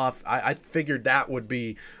Randolph. I figured that would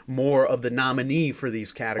be more of the nominee for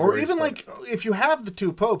these categories. or even but- like if you have the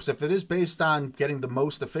two popes, if it is based on getting the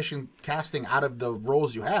most efficient casting out of the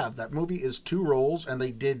roles you have, that movie is two roles and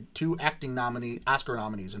they did two acting Oscar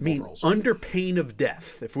nominees in both roles. under pain of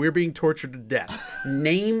death, if we're being tortured to death,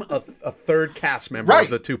 name a third cast member Right, of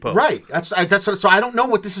the two popes. Right. That's so I don't know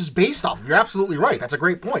what this is based off of. You're absolutely right. That's a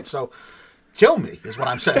great point. So kill me is what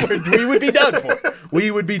I'm saying. We would be done for.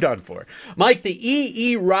 We would be done for. Mike, the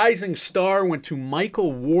EE Rising Star went to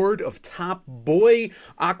Michael Ward of Top Boy,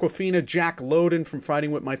 Aquafina, Jack Lowden from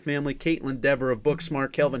Fighting With My Family, Caitlin Dever of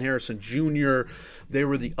Booksmart, Kelvin Harrison Jr. They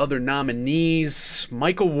were the other nominees.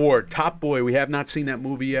 Michael Ward, Top Boy. We have not seen that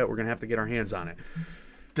movie yet. We're going to have to get our hands on it.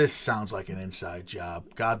 This sounds like an inside job.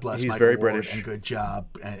 God bless He's Michael very Ward, British. and good job,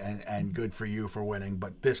 and good for you for winning.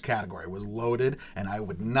 But this category was loaded, and I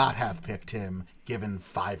would not have picked him given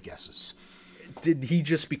 5 guesses. did he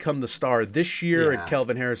just become the star this year? Yeah. And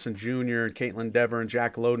Kelvin Harrison Jr. and Caitlin Dever and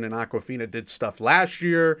Jack Lowden and Aquafina did stuff last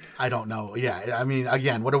year. I don't know. Yeah, I mean,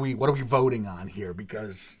 again, what are we voting on here?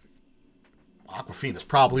 Because Aquafina's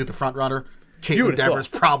probably the front runner. Caitlin would've Dever's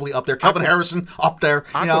thought. probably up there. Kelvin Harrison up there.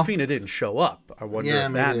 You know? Aquafina didn't show up. I wonder Yeah,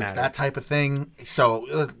 if maybe that it's mattered. that type of thing. So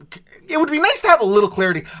it would be nice to have a little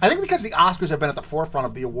clarity. I think because the Oscars have been at the forefront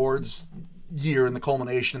of the awards year and the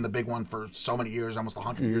culmination and the big one for so many years, almost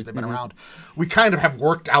 100 years they've been around, we kind of have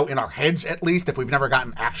worked out in our heads, at least, if we've never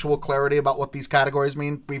gotten actual clarity about what these categories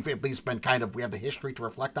mean, we've at least been we have the history to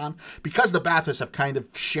reflect on. Because the BAFTAs have kind of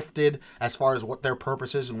shifted as far as what their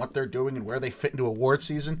purpose is and what they're doing and where they fit into award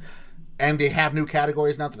season, and they have new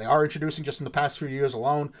categories now that they are introducing just in the past few years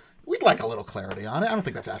alone, we'd like a little clarity on it. I don't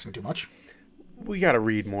think that's asking too much. We got to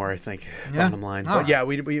read more, I think, Yeah? bottom line. All But yeah,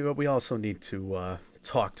 we also need to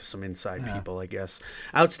talk to some inside people, I guess.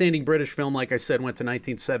 Outstanding British film, like I said, went to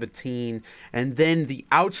 1917. And then the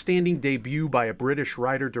outstanding debut by a British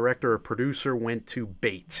writer, director, or producer went to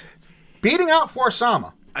Bait. Beating out For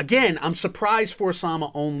Sama. Again, I'm surprised Forsama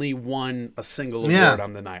only won a single award Yeah.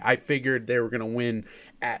 on the night. I figured they were going to win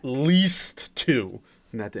at least 2,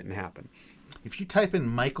 and that didn't happen. If you type in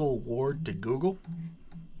Michael Ward to Google,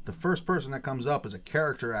 the first person that comes up is a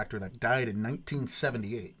character actor that died in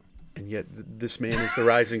 1978. And yet, this man is the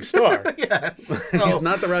rising star. Yes. He's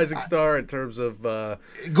not the rising star in terms of...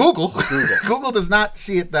 Google. Google does not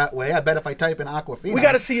see it that way. I bet if I type in Aquafina. we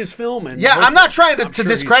got to see his film. And Yeah, I'm not trying to I'm sure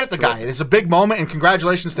discredit the he's guy. terrific. It's a big moment, and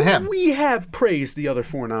congratulations to him. We have praised the other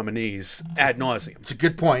 4 nominees ad nauseum. It's a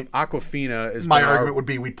good point. Aquafina is My argument would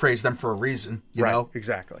be we'd praise them for a reason, you right, know?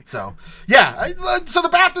 exactly. So, yeah. So the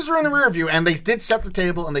BAFTAs are in the rear view, and they did set the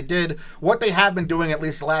table, and they did what they have been doing at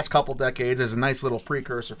least the last couple decades as a nice little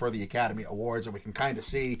precursor for the Academy Awards, and we can kind of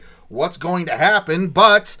see what's going to happen,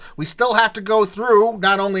 but we still have to go through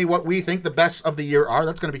not only what we think the best of the year are,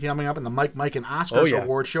 that's going to be coming up in the Mike, and Oscars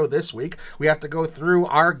award show this week. We have to go through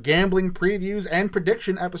our gambling previews and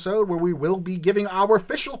prediction episode where we will be giving our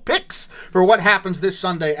official picks for what happens this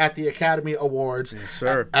Sunday at the Academy Awards. Yes,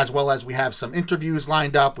 sir. As well as we have some interviews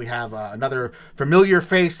lined up. We have another familiar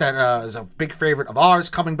face that is a big favorite of ours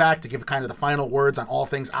coming back to give kind of the final words on all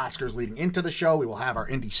things Oscars leading into the show. We will have our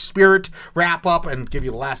Indie Spirit wrap up and give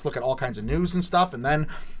you the last look at all kinds of news and stuff. And then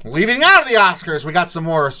leaving out of the Oscars, we got some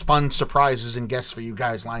more fun surprises and guests for you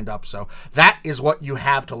guys lined up. So that is what you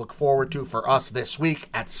have to look forward to for us this week.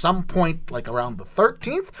 At some point, like around the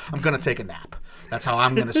 13th, I'm going to take a nap. That's how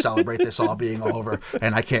I'm going to celebrate this all being over,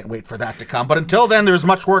 and I can't wait for that to come. But until then, there's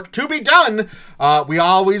much work to be done. We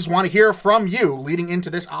always want to hear from you leading into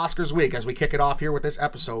this Oscars week. As we kick it off here with this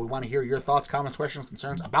episode, we want to hear your thoughts, comments, questions,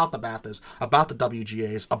 concerns about the BAFTAs, about the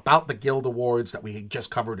WGAs, about the Guild Awards that we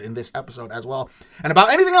just covered in this episode as well, and about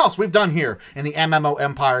anything else we've done here in the MMO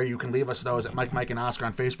Empire. You can leave us those at Mike, and Oscar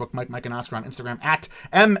on Facebook, Mike, and Oscar on Instagram, at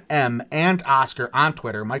MM and Oscar on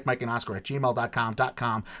Twitter, Mike, and Oscar at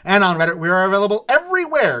gmail.com, and on Reddit. We are available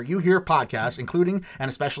everywhere you hear podcasts, including and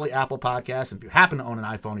especially Apple Podcasts. And if you happen to own an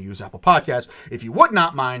iPhone or use Apple Podcasts, if you would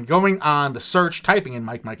not mind going on the search, typing in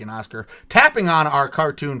Mike, and Oscar, tapping on our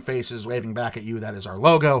cartoon faces, waving back at you, that is our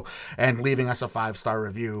logo, and leaving us a 5-star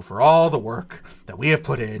review for all the work that we have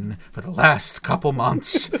put in for the last couple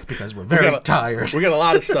months, because we're very tired. We got a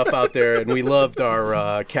lot of stuff out there, and we loved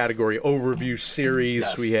our category overview series.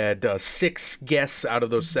 Yes. We had 6 guests out of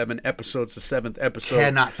those 7 episodes. The 7th episode.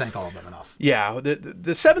 Cannot thank all of them enough. Yeah, the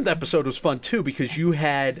 7th episode was fun too because you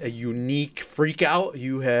had a unique freak out.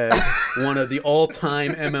 You had one of the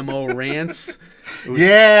all-time MMO rants.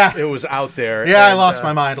 It was out there. Yeah, I and, lost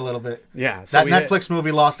my mind a little bit. Yeah, so that we Netflix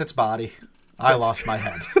movie lost its body. I lost my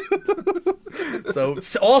head. So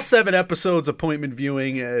all 7 episodes appointment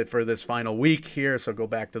viewing for this final week here. So go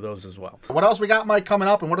back to those as well. What else we got, Mike, coming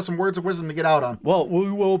up, and what are some words of wisdom to get out on? Well,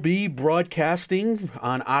 we will be broadcasting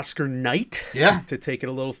on Oscar night to take it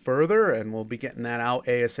a little further, and we'll be getting that out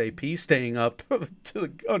ASAP, staying up to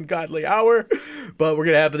the ungodly hour. But we're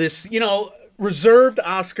going to have this, reserved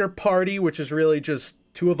Oscar party, which is really just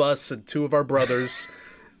 2 of us and 2 of our brothers.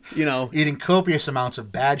 Eating copious amounts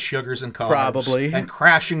of bad sugars and carbs. Probably. And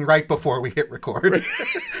crashing right before we hit record.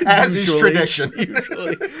 As is tradition.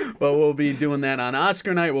 Usually. But we'll be doing that on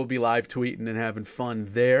Oscar night. We'll be live tweeting and having fun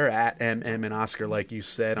there at MM and Oscar, like you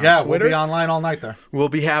said, on Twitter. We'll be online all night there. We'll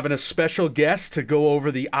be having a special guest to go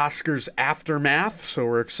over the Oscars aftermath, so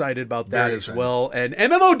we're excited about that Very as excited. well. And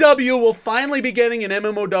MMOW will finally be getting an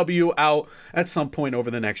MMOW out at some point over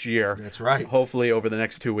the next year. That's right. Hopefully over the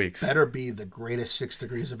next 2 weeks. Better be the greatest 6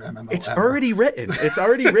 degrees of MMO It's ever. already written. It's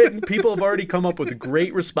already written. People have already come up with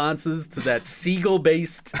great responses to that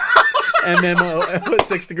Seagull-based MMO,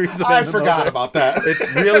 6 degrees of I MMO. forgot about that.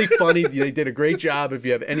 It's really funny. They did a great job. If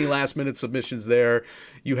you have any last minute submissions there,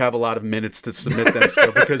 you have a lot of minutes to submit them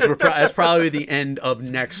still, because that's probably the end of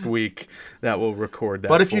next week that we'll record that.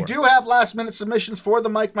 But if you for. do have last minute submissions for the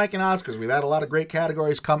Mike and Oscars, we've had a lot of great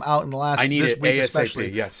categories come out in the last I need this it week ASAP,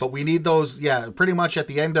 especially. yes. But we need those, pretty much at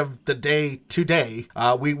the end of the day today.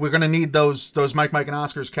 We're going to need those Mike and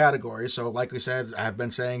Oscars categories. So like we said, I've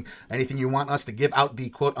been saying anything you want us to give out the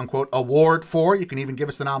quote unquote award for, you can even give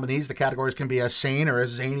us the nominees. The categories can be as sane or as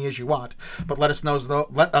zany as you want. But let us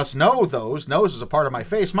know those. Nose is a part of my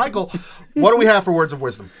face. Michael, what do we have for words of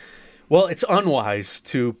wisdom? Well, it's unwise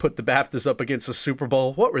to put the BAFTAs up against the Super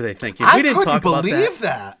Bowl. What were they thinking? I We didn't couldn't talk about believe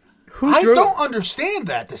that. that. I don't understand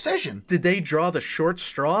that decision. Did they draw the short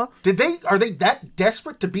straw? Are they that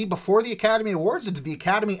desperate to be before the Academy Awards? Did the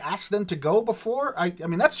Academy ask them to go before? I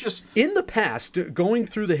mean, that's just... In the past, going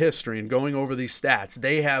through the history and going over these stats,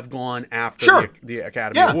 they have gone after Sure. the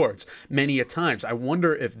Academy Yeah. Awards many a times. I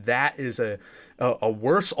wonder if that is a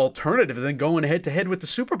worse alternative than going head-to-head with the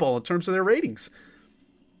Super Bowl in terms of their ratings.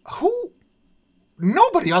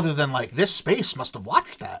 Nobody other than, like, this space must have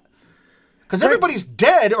watched that. Because everybody's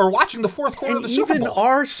dead or watching the fourth quarter of the Super Even Bowl.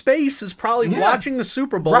 our space is probably Yeah. watching the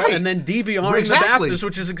Super Bowl Right. and then DVRing Exactly. the BAFTAs,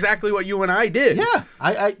 which is exactly what you and I did. Yeah.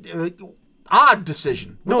 Odd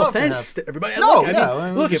decision. Would No love offense to everybody. No, Look, I yeah, mean,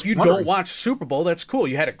 I'm look, just if you wondering. don't watch Super Bowl, that's cool.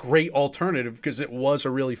 You had a great alternative because it was a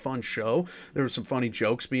really fun show. There were some funny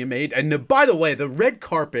jokes being made. And by the way, the red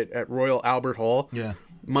carpet at Royal Albert Hall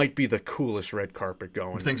might be the coolest red carpet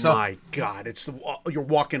going. Think so? My God, you're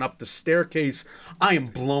walking up the staircase. I am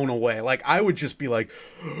blown away. Like, I would just be like,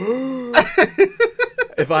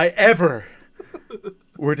 if I ever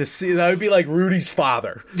were to see that, I would be like Rudy's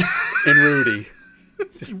father in Rudy.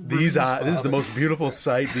 Just these eyes. This is the most beautiful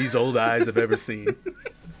sight these old eyes have ever seen.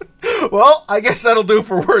 Well, I guess that'll do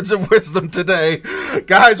for Words of Wisdom today.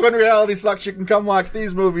 Guys, when reality sucks, you can come watch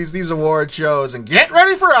these movies, these award shows, and get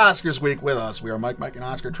ready for Oscars week with us. We are Mike and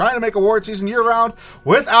Oscar, trying to make award season year-round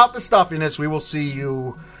without the stuffiness. We will see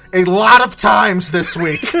you a lot of times this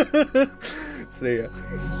week. See ya.